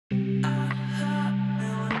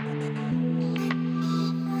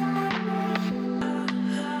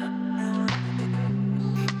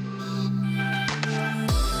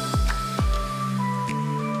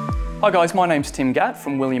Hi guys, my name's Tim Gatt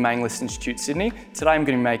from William Angliss Institute, Sydney. Today I'm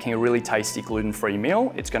going to be making a really tasty gluten-free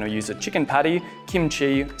meal. It's going to use a chicken patty,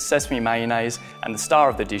 kimchi, sesame mayonnaise, and the star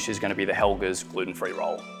of the dish is going to be the Helga's gluten-free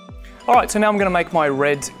roll. Alright, so now I'm going to make my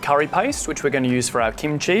red curry paste, which we're going to use for our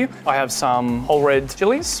kimchi. I have some whole red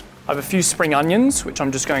chilies. I have a few spring onions, which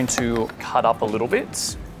I'm just going to cut up a little bit.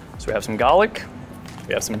 So we have some garlic,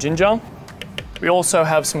 we have some ginger. We also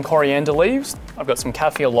have some coriander leaves. I've got some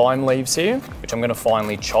kaffir lime leaves here, which I'm going to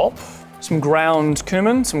finely chop. Some ground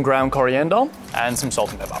cumin, some ground coriander, and some salt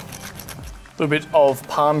and pepper. A little bit of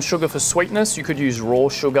palm sugar for sweetness. You could use raw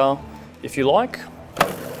sugar if you like.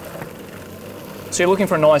 So you're looking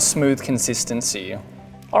for a nice smooth consistency.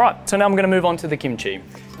 All right, so now I'm going to move on to the kimchi.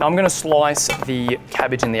 Now I'm going to slice the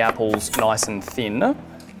cabbage and the apples nice and thin,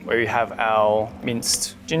 where we have our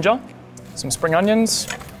minced ginger, some spring onions,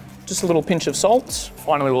 just a little pinch of salt.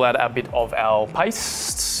 Finally, we'll add a bit of our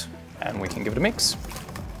paste and we can give it a mix.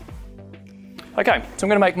 Okay, so I'm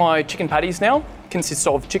going to make my chicken patties now. Consists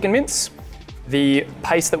of chicken mince, the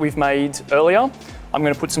paste that we've made earlier. I'm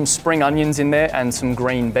going to put some spring onions in there and some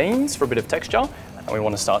green beans for a bit of texture. And we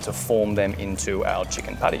want to start to form them into our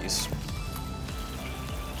chicken patties.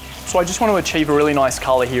 So I just want to achieve a really nice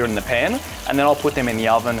colour here in the pan, and then I'll put them in the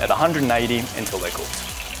oven at 180 until they're cooked.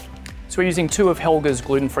 So we're using two of Helga's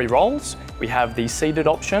gluten-free rolls. We have the seeded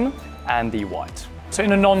option and the white. So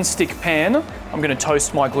in a non-stick pan, I'm going to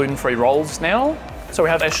toast my gluten-free rolls now. So we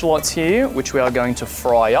have echallots here, which we are going to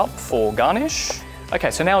fry up for garnish.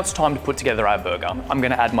 Okay, so now it's time to put together our burger. I'm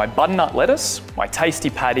going to add my butternut lettuce, my tasty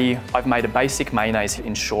patty. I've made a basic mayonnaise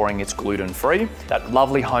ensuring it's gluten-free, that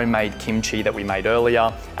lovely homemade kimchi that we made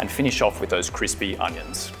earlier, and finish off with those crispy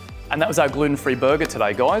onions. And that was our gluten-free burger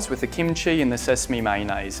today, guys, with the kimchi and the sesame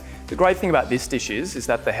mayonnaise. The great thing about this dish is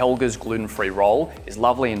that the Helga's gluten-free roll is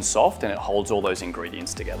lovely and soft and it holds all those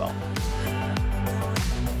ingredients together.